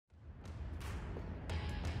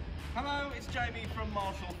Hello, it's Jamie from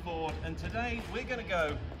Marshall Ford, and today we're going to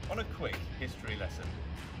go on a quick history lesson.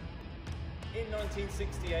 In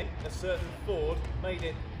 1968, a certain Ford made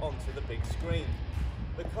it onto the big screen.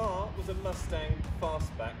 The car was a Mustang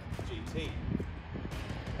Fastback GT,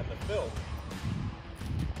 and the film,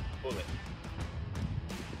 Bullitt.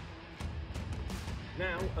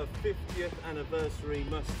 Now a 50th anniversary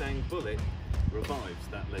Mustang Bullitt revives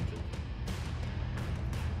that legend.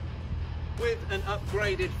 With an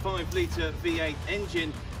upgraded 5-litre V8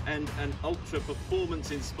 engine and an ultra performance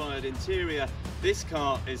inspired interior, this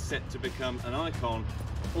car is set to become an icon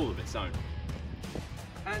all of its own.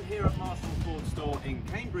 And here at Marshall Ford store in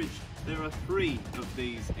Cambridge, there are 3 of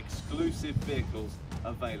these exclusive vehicles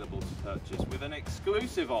available to purchase with an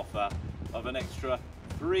exclusive offer of an extra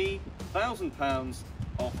 £3,000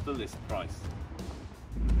 off the list price.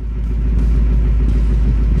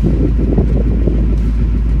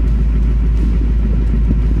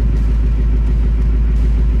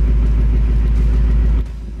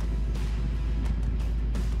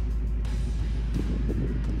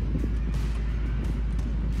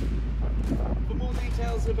 For more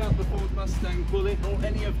details about the Ford Mustang Bullitt or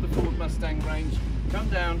any of the Ford Mustang range, come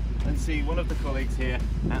down and see one of the colleagues here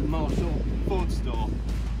at Marshall Ford store